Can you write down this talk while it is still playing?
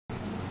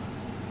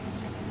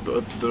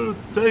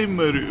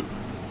Timeru.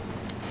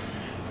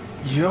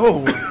 Yo,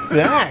 we're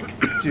back,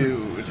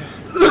 dude.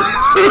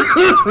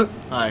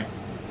 Hi.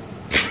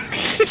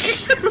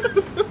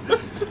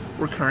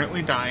 We're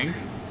currently dying.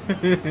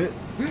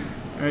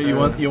 Alright,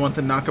 you want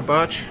the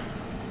Nakabach?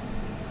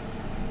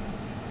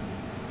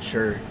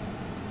 Sure.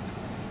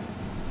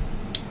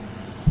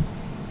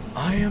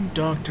 I am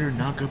Dr.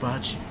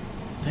 Nakabachi.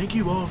 Thank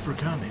you all for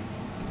coming.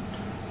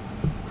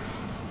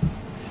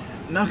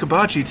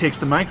 Nakabachi takes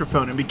the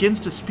microphone and begins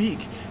to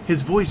speak,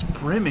 his voice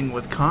brimming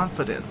with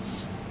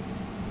confidence.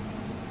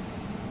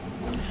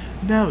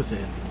 Now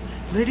then,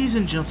 ladies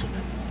and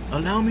gentlemen,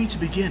 allow me to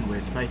begin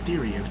with my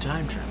theory of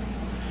time travel.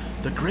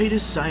 The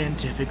greatest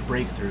scientific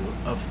breakthrough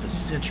of the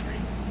century.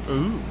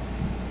 Ooh.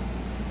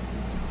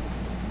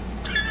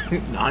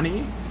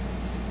 Nani?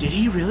 Did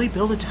he really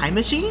build a time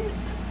machine?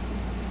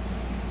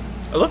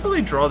 I love how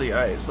they draw the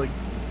eyes. Like,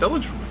 that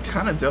looks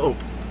kind of dope.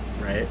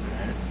 Right.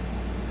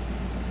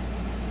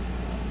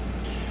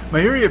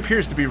 Mayuri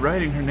appears to be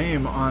writing her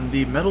name on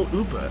the metal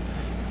upa.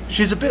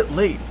 She's a bit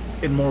late,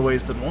 in more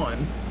ways than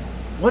one.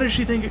 What does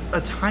she think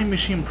a time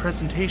machine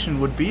presentation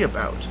would be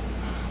about?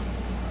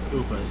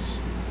 Upas.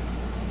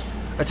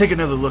 I take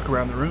another look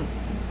around the room.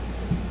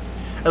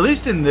 At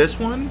least in this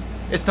one,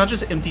 it's not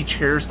just empty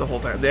chairs the whole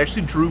time. They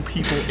actually drew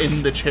people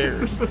in the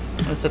chairs. I'm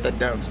gonna set that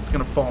down because it's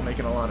gonna fall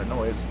making a lot of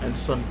noise. And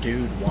some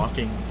dude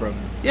walking from...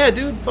 Yeah,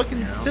 dude,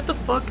 fucking sit the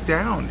fuck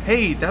down.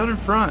 Hey, down in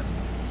front.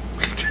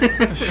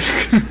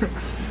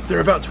 There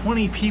are about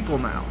 20 people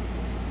now,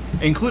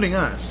 including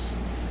us.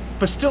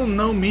 But still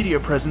no media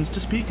presence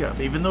to speak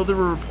of, even though there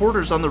were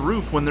reporters on the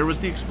roof when there was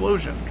the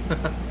explosion.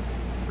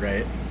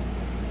 Right.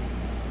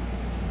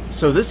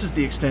 So this is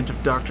the extent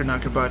of Dr.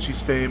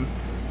 Nakabachi's fame.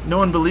 No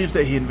one believes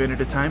that he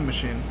invented a time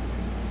machine.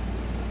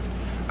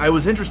 I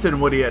was interested in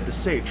what he had to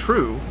say,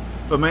 true,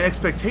 but my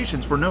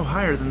expectations were no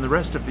higher than the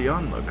rest of the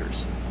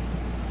onlookers.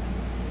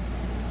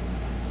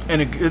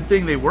 And a good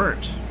thing they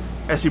weren't.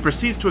 As he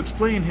proceeds to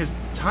explain his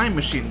time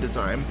machine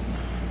design,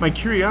 my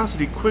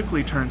curiosity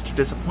quickly turns to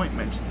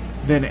disappointment,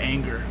 then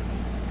anger.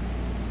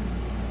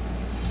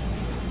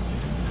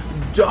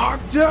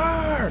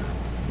 Doctor!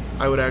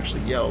 I would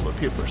actually yell, but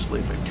people are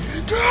sleeping.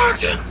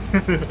 Doctor!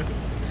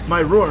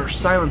 My roar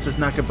silences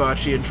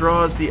Nakabachi and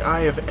draws the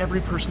eye of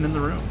every person in the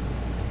room.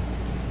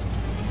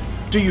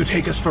 Do you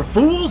take us for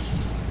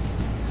fools?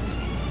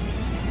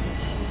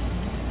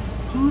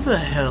 Who the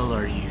hell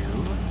are you?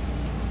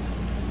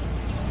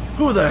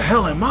 Who the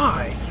hell am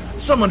I?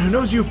 Someone who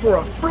knows you for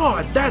a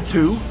fraud, that's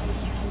who!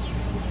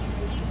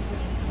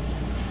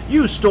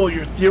 You stole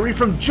your theory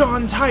from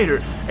John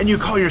Titor, and you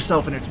call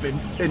yourself an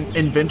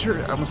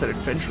inventor? I almost said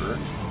adventurer.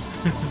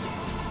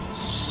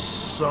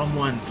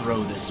 Someone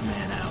throw this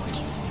man out.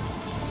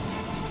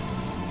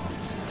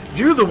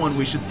 You're the one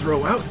we should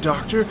throw out,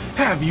 Doctor.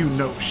 Have you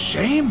no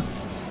shame?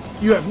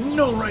 You have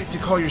no right to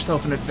call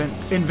yourself an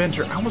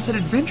inventor. I almost said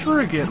adventurer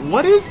again.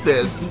 What is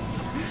this?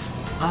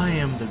 I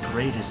am the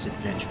greatest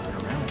adventurer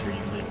around here,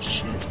 you little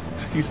shit.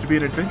 I used to be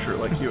an adventurer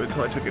like you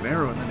until I took an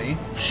arrow in the knee.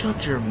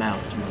 Shut your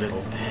mouth, you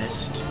little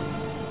pest.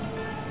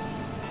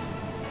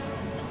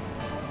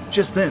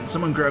 Just then,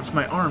 someone grabs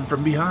my arm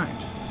from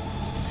behind.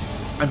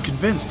 I'm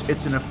convinced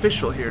it's an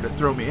official here to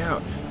throw me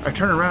out. I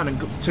turn around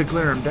and to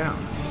glare him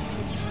down.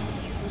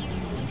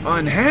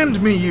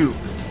 Unhand me, you!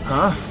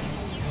 Huh?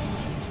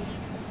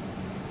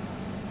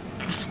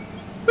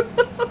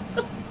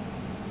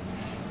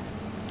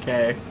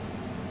 Okay.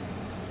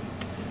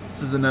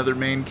 This is another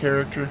main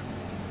character.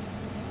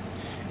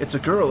 It's a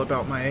girl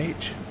about my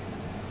age.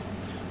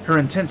 Her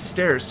intense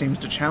stare seems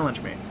to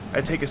challenge me.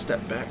 I take a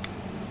step back.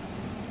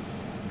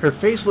 Her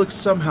face looks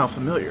somehow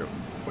familiar.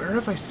 Where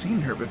have I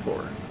seen her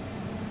before?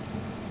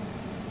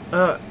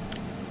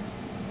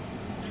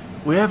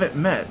 We haven't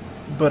met,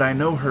 but I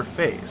know her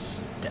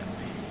face. That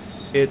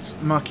face. It's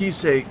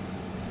Makise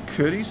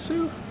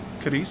Kurisu?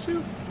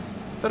 Kurisu?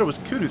 I thought it was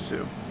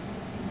Kurusu.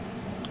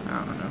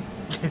 I don't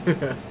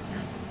know.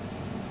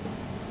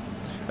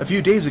 A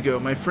few days ago,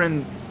 my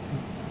friend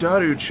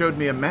Daru showed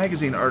me a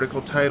magazine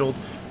article titled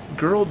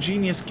Girl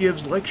Genius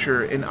Gives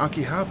Lecture in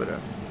Akihabara.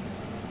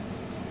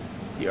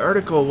 The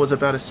article was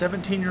about a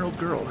 17-year-old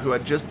girl who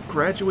had just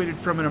graduated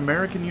from an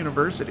American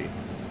university.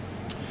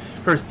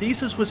 Her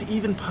thesis was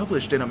even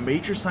published in a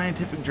major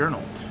scientific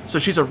journal, so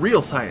she's a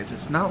real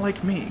scientist, not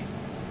like me.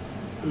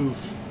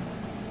 Oof.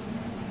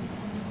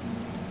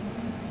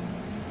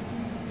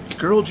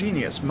 Girl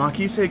genius,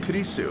 Makise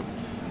Kurisu.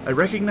 I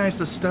recognize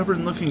the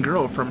stubborn-looking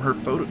girl from her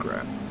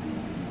photograph.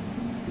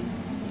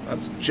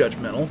 That's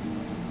judgmental.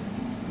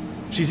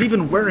 She's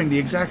even wearing the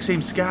exact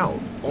same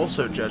scowl,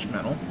 also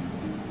judgmental.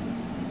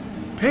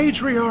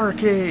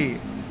 Patriarchy!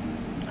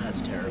 That's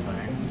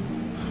terrifying.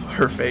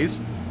 Her face?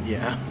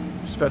 Yeah.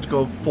 She's about to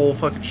go full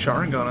fucking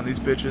Sharingan on these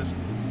bitches.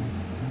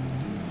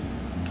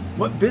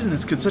 What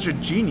business could such a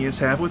genius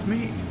have with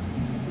me?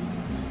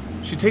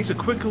 She takes a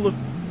quick look...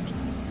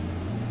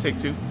 Take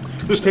two.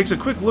 She takes a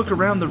quick look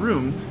around the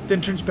room,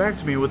 then turns back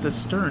to me with a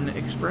stern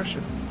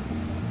expression.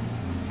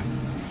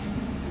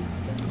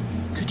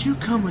 Could you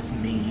come with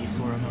me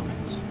for a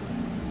moment?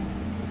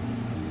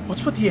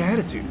 What's with the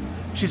attitude?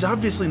 She's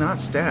obviously not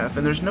staff,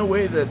 and there's no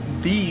way that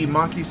the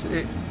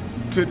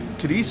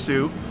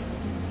Kurisu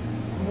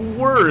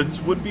words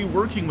would be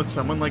working with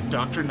someone like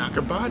Dr.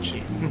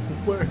 Nakabachi.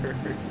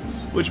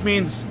 Words. Which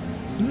means,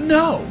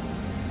 no!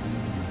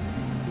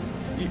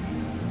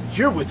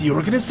 You're with the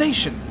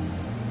organization!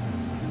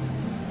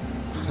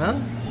 Huh?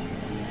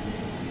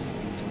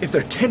 If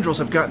their tendrils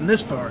have gotten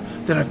this far,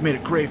 then I've made a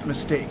grave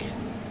mistake.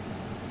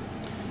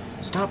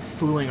 Stop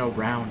fooling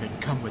around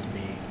and come with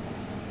me.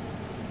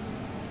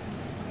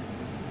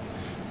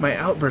 My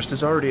outburst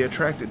has already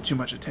attracted too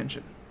much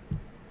attention.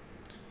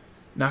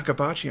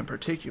 Nakabachi in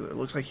particular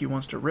looks like he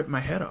wants to rip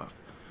my head off.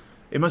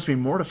 It must be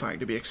mortifying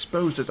to be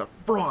exposed as a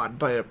fraud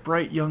by a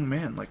bright young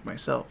man like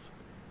myself.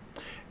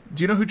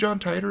 Do you know who John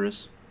Titor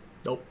is?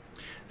 Nope.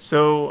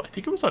 So, I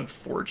think it was on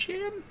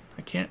 4chan?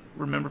 I can't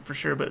remember for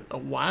sure, but a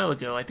while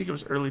ago, I think it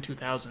was early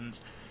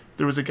 2000s,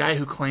 there was a guy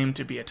who claimed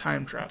to be a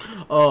time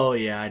traveler. Oh,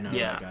 yeah, I know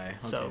Yeah, that guy. Okay.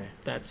 so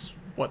that's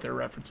what they're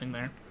referencing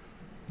there.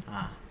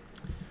 Ah.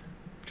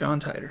 John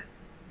Titor,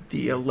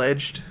 the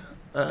alleged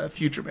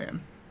future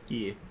man.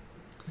 Yeah.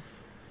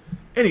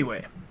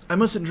 Anyway, I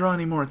mustn't draw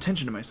any more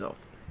attention to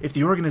myself. If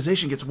the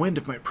organization gets wind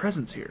of my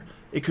presence here,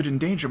 it could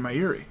endanger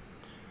Mayuri.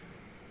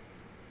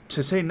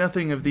 To say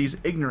nothing of these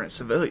ignorant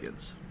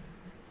civilians.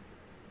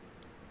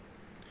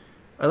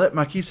 I let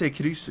Makise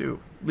Kirisu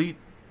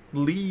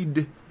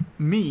lead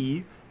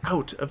me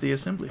out of the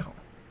assembly hall.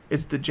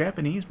 It's the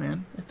Japanese,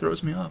 man. It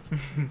throws me off.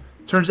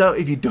 Turns out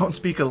if you don't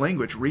speak a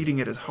language, reading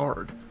it is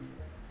hard.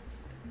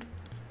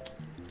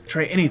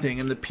 Try anything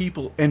and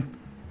people,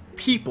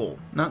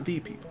 not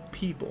the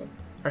people,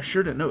 are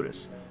sure to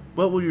notice.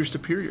 What will your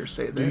superiors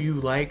say then? Do you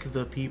like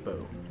the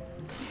peepo?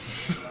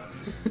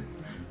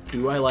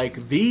 Do I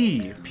like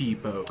the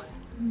peepo?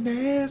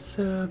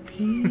 NASA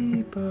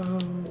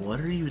peepo. What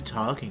are you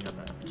talking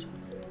about?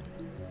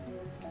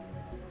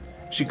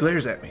 She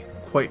glares at me,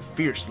 quite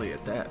fiercely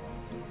at that.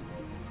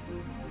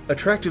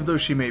 Attractive though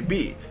she may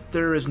be,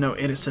 there is no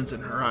innocence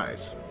in her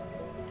eyes.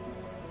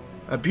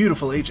 A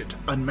beautiful agent,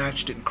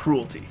 unmatched in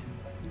cruelty.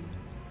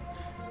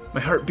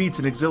 My heart beats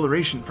in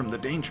exhilaration from the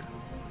danger.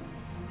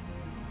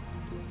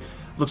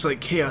 Looks like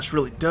chaos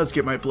really does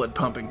get my blood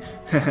pumping.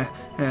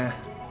 I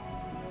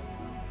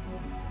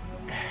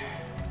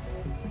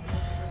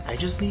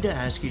just need to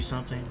ask you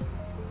something.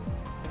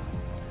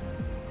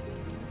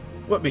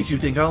 What makes you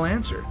think I'll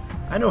answer?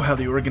 I know how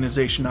the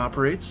organization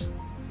operates.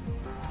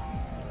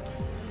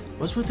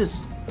 What's with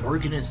this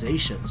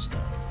organization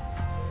stuff?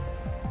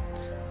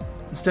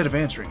 Instead of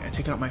answering, I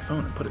take out my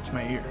phone and put it to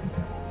my ear.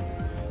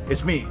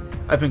 It's me.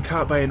 I've been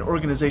caught by an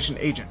organization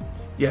agent.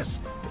 Yes,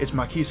 it's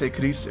Makise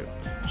Kurisu.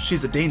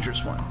 She's a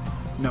dangerous one.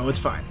 No, it's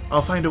fine.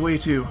 I'll find a way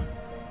to...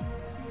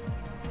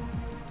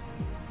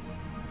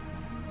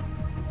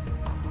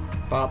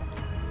 Bop.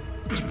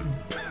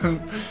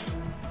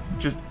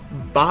 Just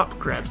Bop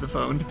grabs the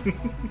phone.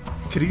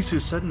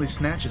 Kurisu suddenly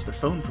snatches the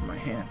phone from my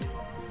hand.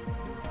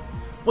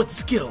 What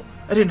skill?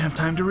 I didn't have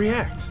time to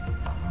react.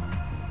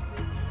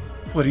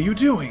 What are you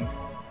doing?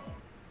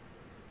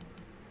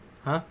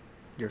 Huh?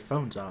 Your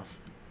phone's off.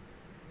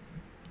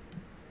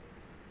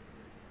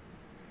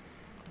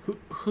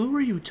 Who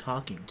are you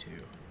talking to?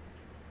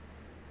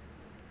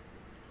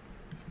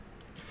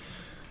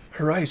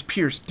 Her eyes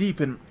pierce deep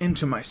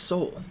into my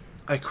soul.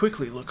 I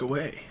quickly look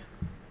away.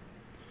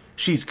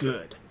 She's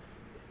good.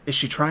 Is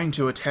she trying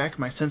to attack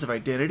my sense of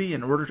identity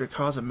in order to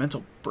cause a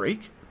mental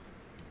break?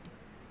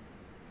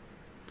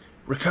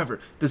 Recover.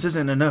 This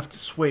isn't enough to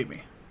sway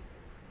me.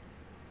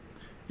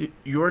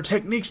 Your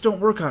techniques don't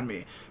work on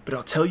me, but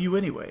I'll tell you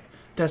anyway.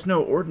 That's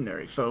no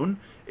ordinary phone.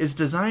 It's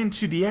designed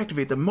to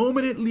deactivate the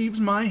moment it leaves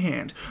my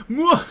hand.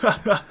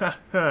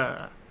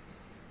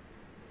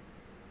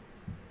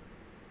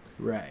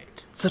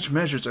 Right. Such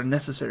measures are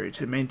necessary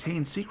to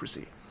maintain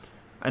secrecy.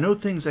 I know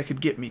things that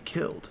could get me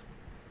killed.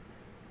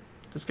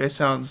 This guy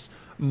sounds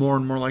more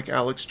and more like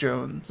Alex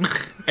Jones.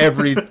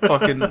 Every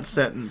fucking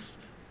sentence.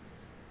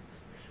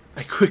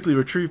 I quickly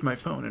retrieved my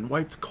phone and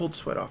wiped the cold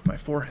sweat off my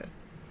forehead.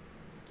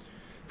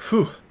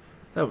 Whew,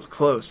 that was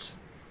close.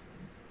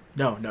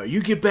 No,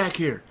 you get back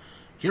here.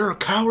 You're a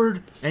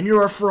coward and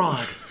you're a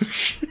fraud.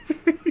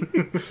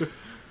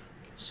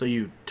 So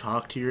you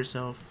talk to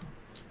yourself?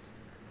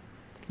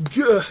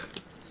 Gah.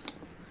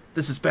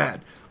 This is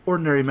bad.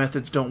 Ordinary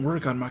methods don't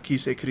work on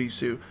Makise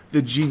Kurisu,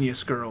 the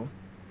genius girl.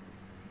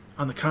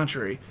 On the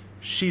contrary,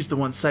 she's the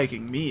one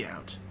psyching me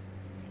out.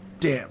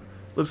 Damn,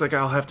 looks like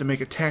I'll have to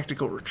make a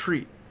tactical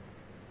retreat.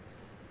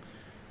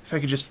 If I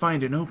could just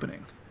find an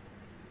opening.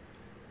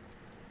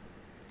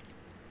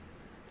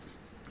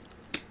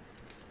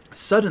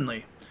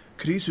 Suddenly,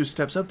 Kurisu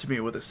steps up to me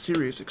with a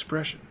serious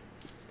expression.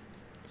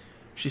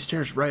 She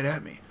stares right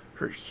at me,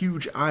 her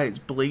huge eyes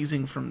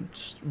blazing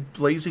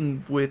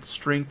with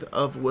strength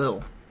of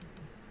will.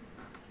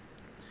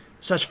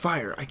 Such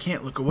fire, I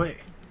can't look away.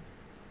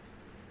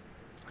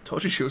 I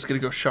told you she was going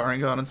to go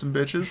Sharingan on some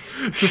bitches.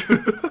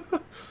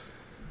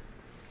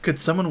 Could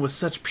someone with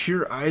such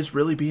pure eyes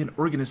really be an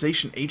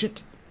organization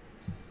agent?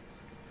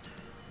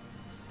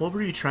 What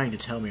were you trying to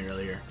tell me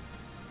earlier?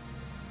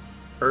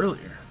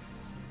 Earlier?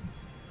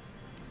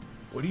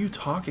 What are you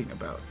talking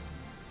about?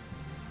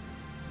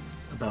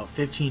 About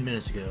 15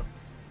 minutes ago,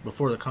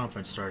 before the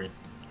conference started.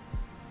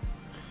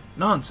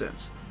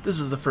 Nonsense. This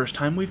is the first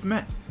time we've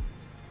met.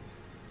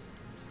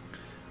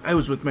 I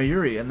was with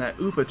Mayuri and that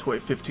Upa toy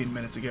 15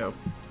 minutes ago.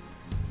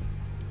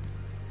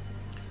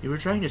 You were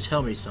trying to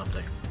tell me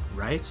something,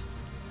 right?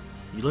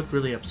 You looked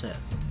really upset.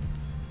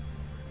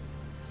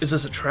 Is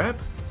this a trap?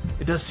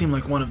 It does seem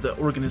like one of the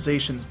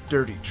organization's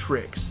dirty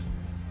tricks.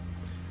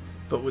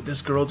 But would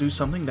this girl do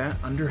something that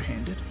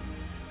underhanded?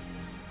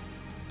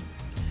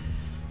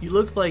 You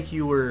looked like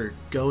you were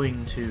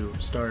going to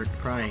start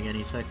crying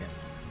any second.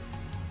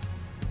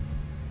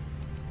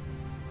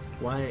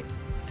 Why,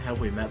 have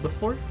we met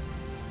before?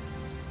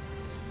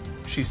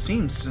 She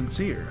seems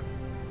sincere.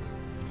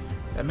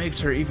 That makes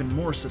her even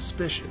more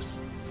suspicious.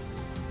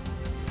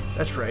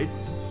 That's right.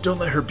 Don't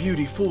let her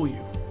beauty fool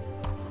you.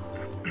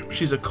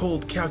 She's a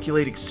cold,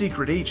 calculating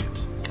secret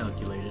agent.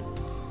 Calculated.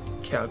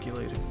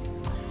 Calculated.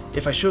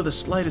 If I show the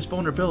slightest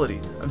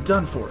vulnerability, I'm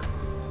done for.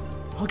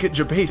 I'll get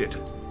jebaited.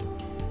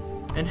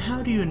 And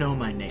how do you know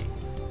my name?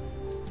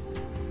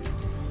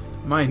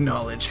 My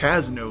knowledge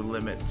has no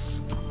limits.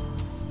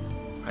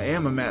 I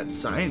am a mad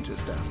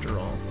scientist, after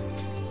all.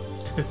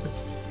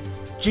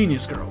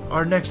 Genius girl,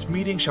 our next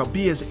meeting shall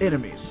be as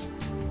enemies.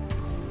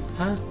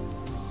 Huh?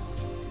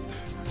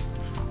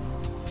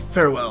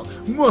 Farewell.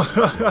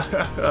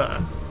 I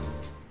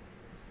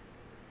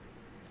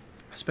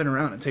spin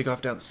around and take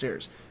off down the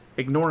stairs,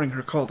 ignoring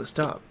her call to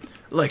stop,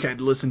 like I'd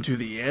listen to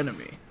the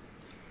enemy.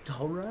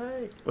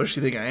 Alright. What does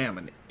she think I am,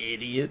 an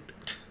idiot?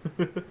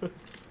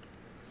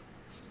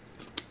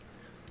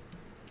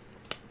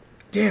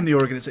 Damn the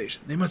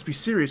organization. They must be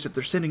serious if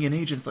they're sending in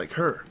agents like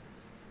her.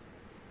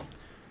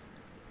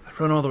 I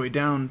run all the way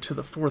down to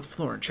the 4th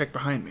floor and check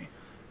behind me.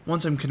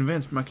 Once I'm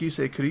convinced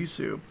Makise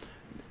Kurisu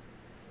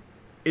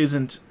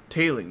isn't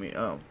tailing me.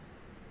 Oh,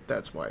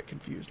 that's why it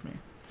confused me.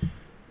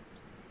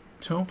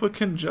 Don't put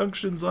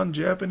conjunctions on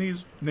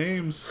Japanese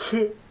names.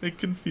 It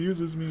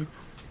confuses me.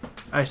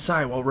 I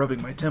sigh while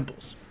rubbing my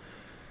temples.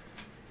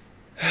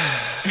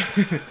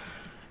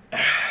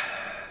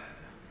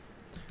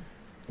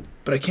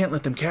 But I can't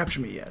let them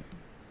capture me yet.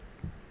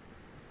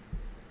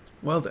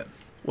 Well then,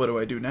 what do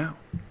I do now?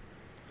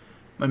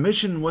 My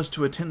mission was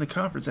to attend the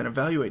conference and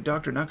evaluate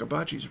Dr.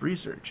 Nakabachi's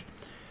research.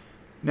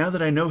 Now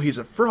that I know he's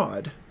a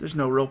fraud, there's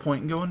no real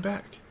point in going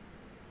back.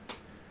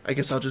 I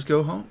guess I'll just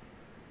go home.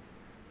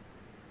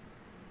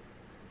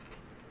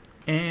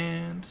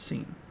 And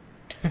scene.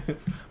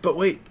 But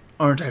wait,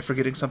 aren't I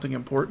forgetting something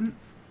important?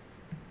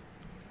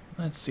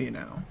 Let's see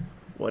now.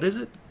 What is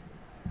it?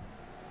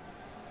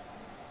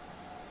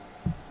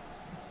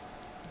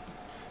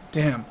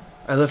 Damn,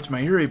 I left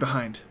Mayuri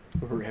behind.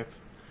 Rip.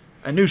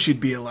 I knew she'd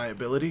be a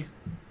liability.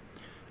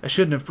 I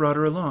shouldn't have brought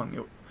her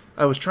along.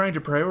 I was trying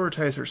to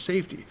prioritize her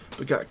safety,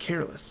 but got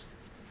careless.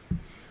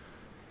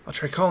 I'll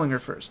try calling her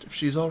first. If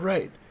she's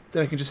alright,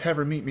 then I can just have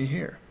her meet me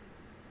here.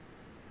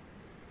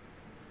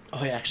 Oh,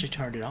 I actually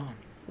turned it on.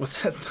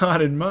 With that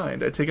thought in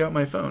mind, I take out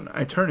my phone.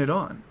 I turn it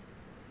on.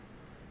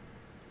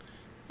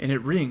 And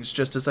it rings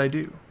just as I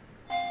do.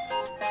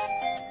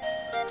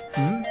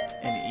 An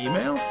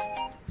email?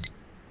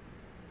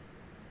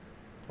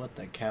 What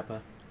the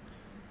kappa?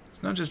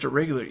 It's not just a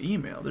regular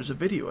email. There's a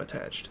video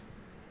attached.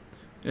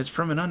 It's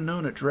from an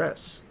unknown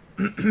address.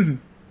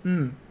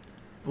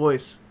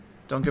 Voice.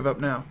 Don't give up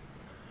now.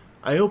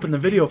 I open the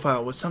video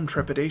file with some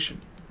trepidation.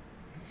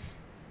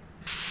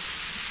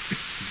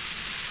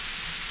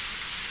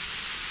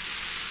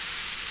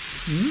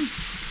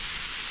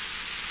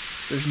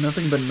 There's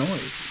nothing but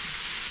noise.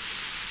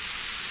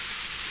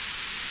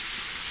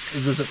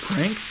 Is this a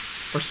prank?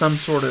 Or some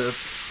sort of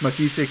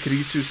Makise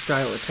Kurisu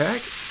style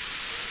attack?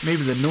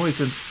 Maybe the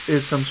noise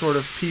is some sort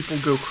of people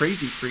go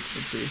crazy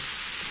frequency.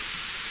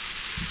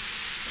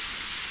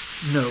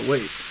 No,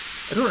 wait.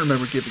 I don't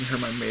remember giving her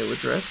my mail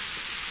address,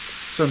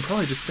 so I'm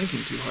probably just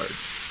thinking too hard.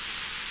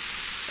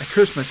 I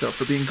curse myself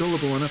for being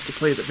gullible enough to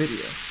play the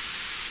video.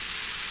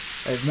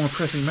 I have more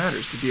pressing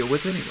matters to deal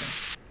with anyway.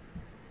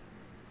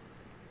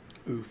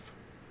 Oof.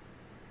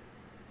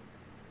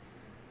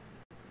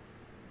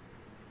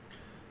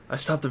 I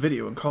stop the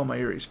video and call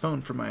Mayuri's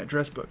phone from my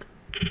address book.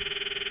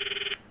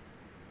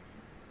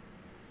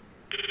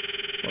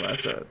 Well,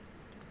 that's a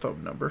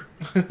phone number.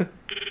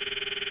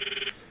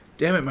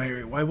 Damn it,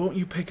 Mayuri, why won't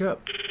you pick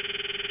up?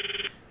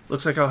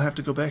 Looks like I'll have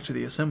to go back to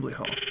the assembly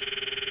hall.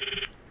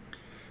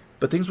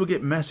 But things will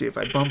get messy if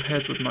I bump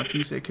heads with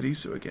Makise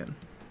Kurisu again.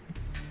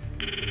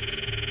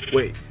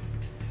 Wait,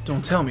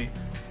 don't tell me.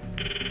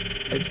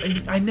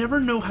 I never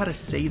know how to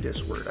say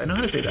this word. I know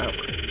how to say that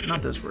word,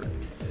 not this word.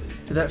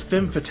 Did that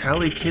femme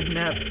fatale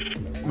kidnap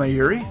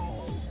Mayuri?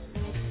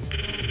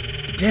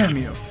 Damn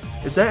you.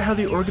 Is that how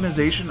the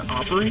organization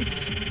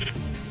operates?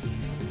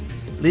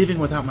 Leaving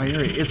without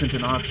Mayuri isn't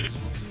an option.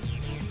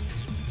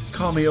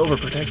 Call me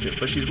overprotective,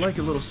 but she's like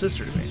a little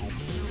sister to me.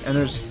 And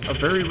there's a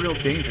very real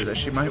danger that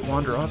she might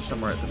wander off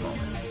somewhere at the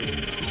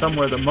moment.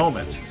 Somewhere the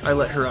moment I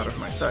let her out of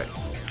my sight.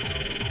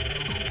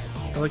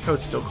 I like how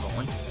it's still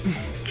calling.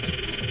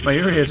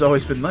 Mayuri has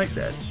always been like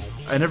that.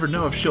 I never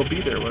know if she'll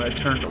be there when I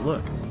turn to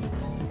look.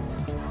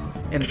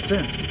 In a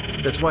sense,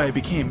 that's why I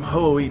became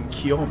Hoin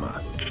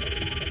Kiyoma.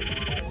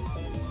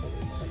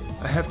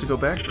 I have to go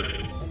back for her.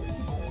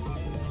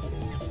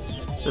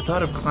 The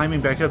thought of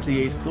climbing back up to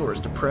the 8th floor is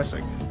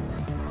depressing,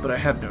 but I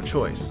have no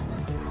choice.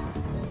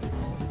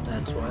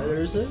 That's why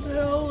there's an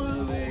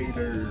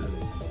elevator.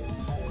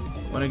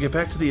 When I get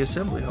back to the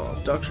assembly hall,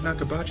 Dr.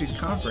 Nakabachi's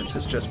conference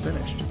has just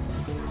finished.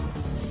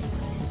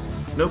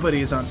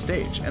 Nobody is on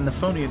stage, and the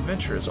phony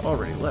adventure has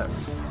already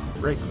left.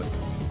 Right click.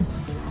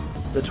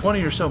 The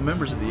 20 or so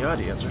members of the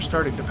audience are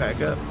starting to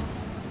pack up.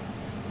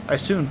 I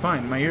soon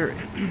find Mayuri.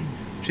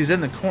 She's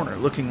in the corner,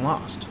 looking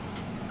lost.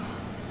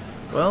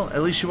 Well,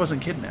 at least she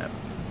wasn't kidnapped.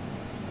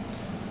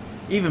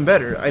 Even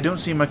better, I don't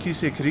see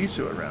Makise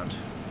Kurisu around.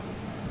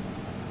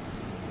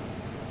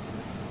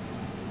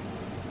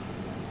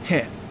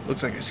 Heh,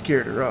 looks like I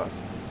scared her off.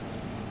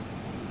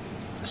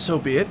 So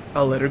be it,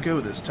 I'll let her go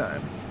this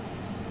time.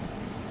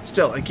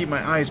 Still, I keep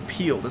my eyes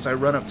peeled as I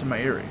run up to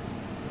Mayuri.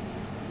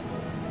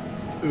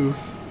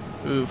 Oof.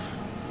 Oof.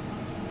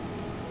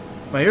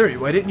 Mayuri,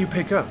 why didn't you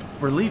pick up?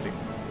 We're leaving.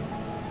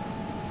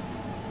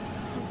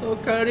 Oh,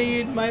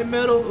 Karin, my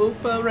metal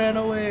Upa ran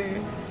away.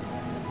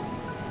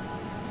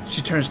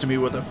 She turns to me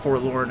with a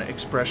forlorn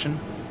expression.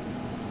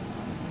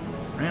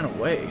 Ran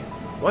away?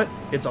 What?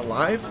 It's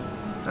alive?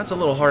 That's a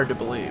little hard to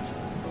believe.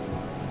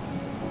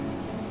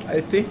 I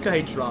think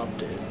I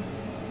dropped it.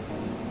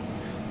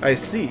 I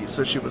see,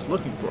 so she was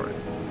looking for it.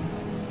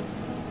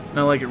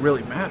 Not like it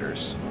really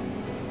matters.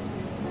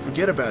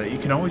 Forget about it, you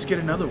can always get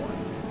another one.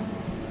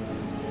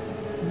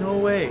 No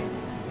way.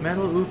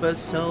 Metal Upas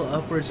sell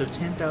upwards of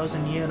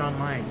 10,000 yen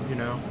online, you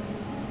know.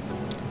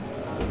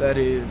 That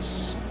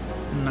is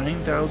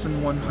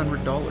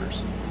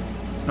 $9,100.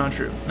 It's not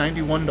true.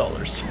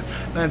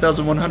 $91.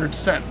 9,100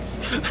 cents.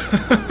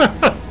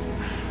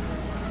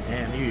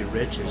 Man, you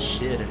rich as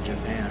shit in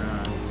Japan,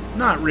 huh?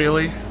 Not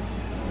really.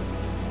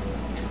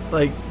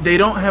 Like, they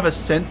don't have a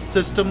cent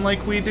system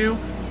like we do,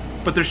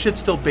 but their shit's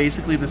still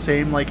basically the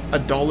same. Like, a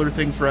dollar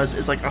thing for us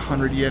is like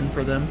 100 yen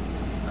for them.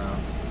 Oh.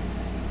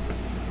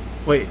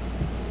 Wait.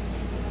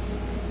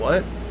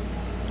 What?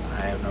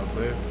 I have no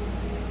clue.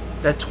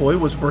 That toy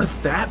was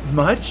worth that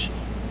much?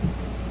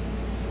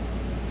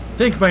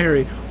 Think,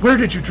 Mayuri, where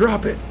did you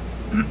drop it?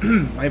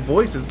 My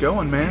voice is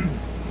going, man.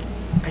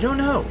 I don't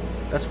know.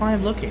 That's why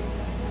I'm looking.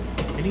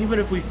 And even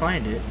if we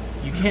find it,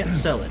 you can't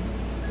sell it.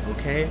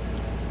 Okay?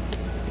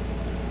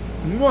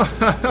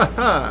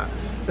 Mwahaha!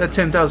 That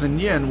 10,000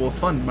 yen will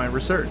fund my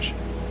research.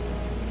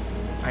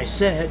 I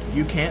said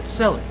you can't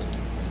sell it.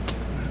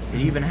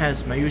 It even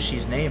has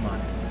Mayushi's name on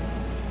it.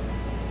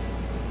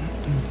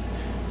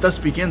 Thus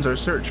begins our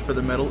search for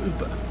the metal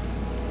Upa.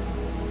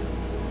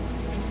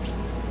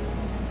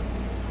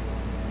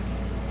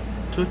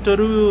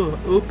 Tutoru,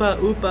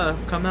 Upa,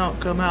 come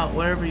out,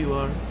 wherever you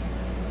are.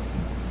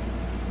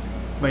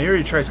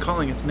 Mayuri tries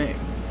calling its name.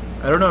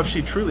 I don't know if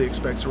she truly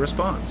expects a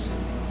response.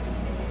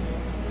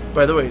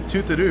 By the way,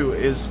 Tutoru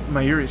is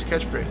Mayuri's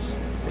catchphrase.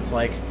 It's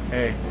like,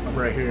 hey, I'm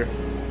right here.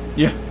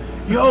 Yeah.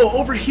 Yo,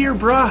 over here,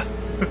 brah!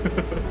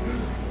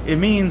 It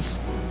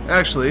means...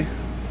 Actually,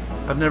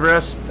 I've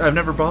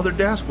never bothered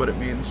to ask what it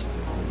means.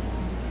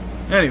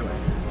 Anyway,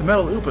 the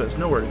metal Upa is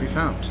nowhere to be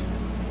found.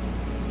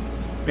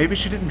 Maybe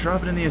she didn't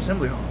drop it in the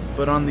assembly hall,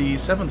 but on the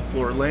 7th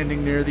floor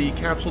landing near the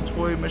capsule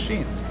toy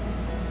machines.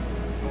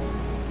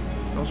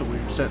 That was a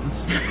weird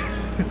sentence.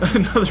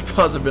 Another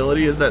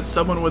possibility is that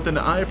someone with an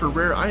eye for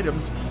rare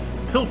items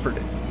pilfered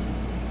it.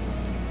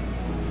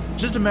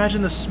 Just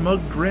imagine the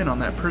smug grin on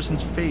that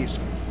person's face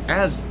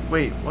as...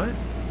 Wait, what?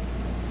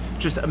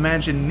 Just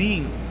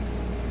imagining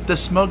the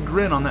smug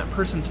grin on that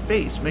person's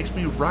face makes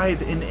me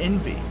writhe in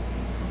envy.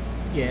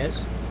 Yes?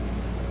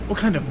 What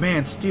kind of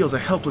man steals a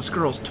helpless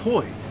girl's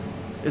toy?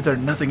 Is there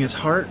nothing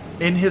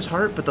in his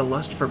heart but the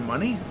lust for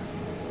money?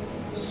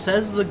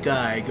 Says the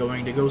guy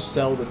going to go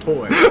sell the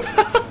toy.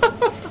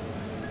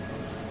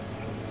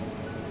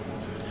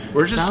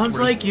 Sounds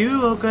like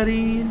you,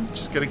 Okarin.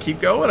 Just gonna keep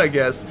going, I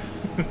guess.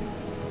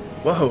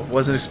 Whoa,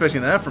 wasn't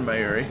expecting that from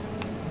Mayuri.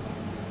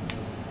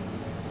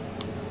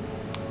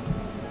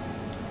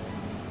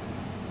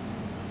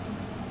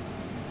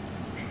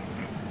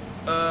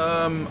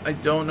 I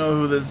don't know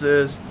who this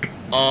is.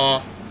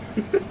 When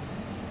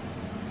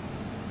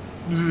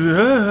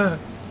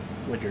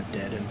you're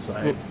dead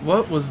inside.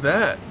 What was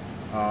that?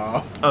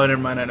 Oh, never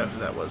mind, I know who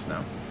that was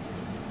now.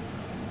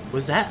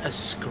 was that a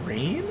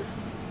scream?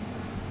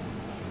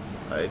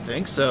 I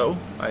think so,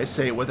 I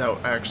say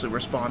without actually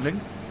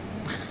responding.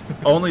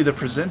 Only the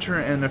presenter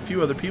and a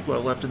few other people are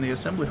left in the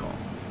assembly hall.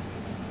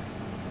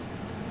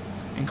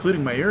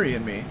 Including Mayuri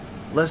and me,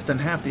 less than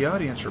half the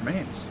audience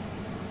remains.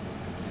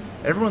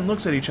 Everyone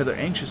looks at each other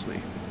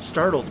anxiously,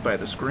 startled by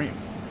the scream.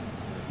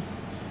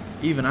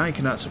 Even I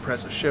cannot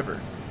suppress a shiver.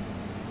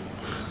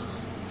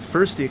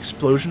 First the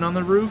explosion on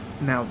the roof,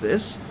 now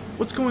this?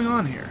 What's going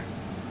on here?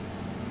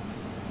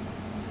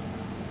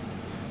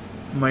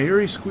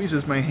 Mayuri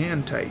squeezes my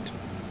hand tight.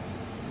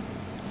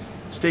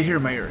 Stay here,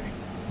 Mayuri.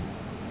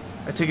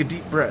 I take a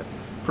deep breath,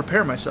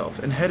 prepare myself,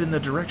 and head in the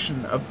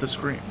direction of the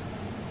scream.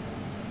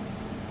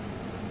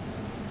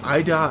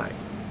 I die.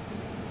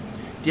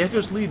 The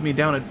echoes lead me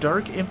down a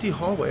dark, empty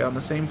hallway on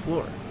the same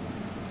floor.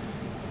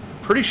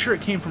 Pretty sure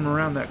it came from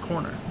around that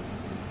corner.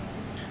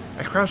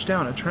 I crouch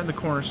down and turn the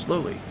corner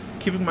slowly,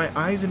 keeping my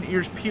eyes and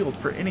ears peeled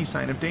for any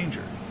sign of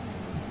danger.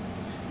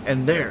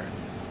 And there,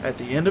 at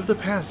the end of the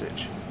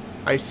passage,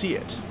 I see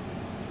it.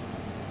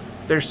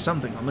 There's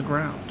something on the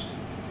ground.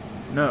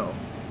 No,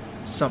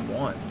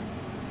 someone.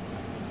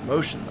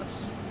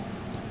 Motionless.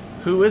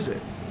 Who is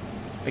it?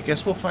 I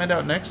guess we'll find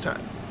out next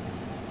time.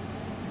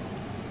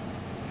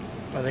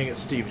 I think it's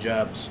Steve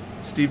Jobs.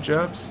 Steve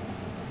Jobs?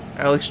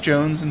 Alex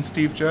Jones and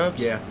Steve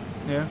Jobs? Yeah.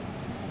 Yeah?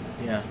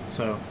 Yeah,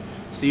 so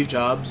Steve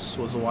Jobs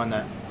was the one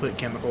that put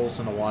chemicals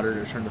in the water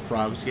to turn the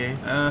frogs gay.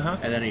 Uh-huh.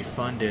 And then he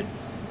funded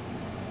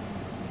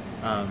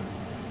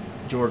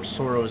George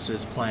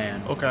Soros'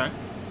 plan Okay.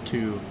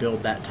 to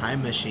build that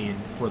time machine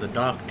for the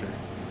doctor.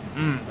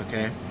 Mm.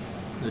 Okay?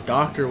 The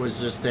doctor was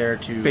just there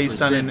to Based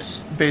on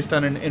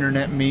present... an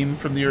internet meme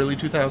from the early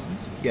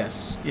 2000s?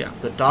 Yes. Yeah.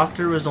 The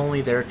doctor was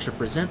only there to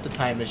present the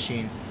time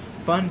machine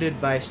funded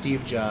by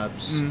Steve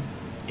Jobs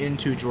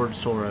into George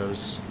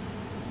Soros.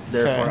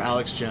 Therefore, Okay.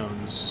 Alex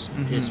Jones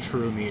is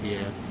true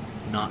media,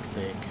 not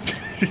fake.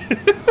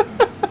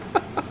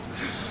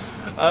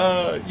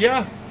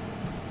 Yeah.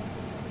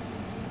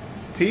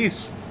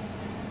 Peace.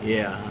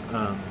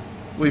 Yeah.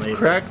 We've later.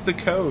 cracked the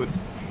code.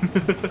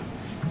 This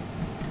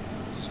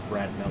is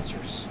Brad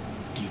Meltzer's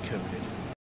Decoded.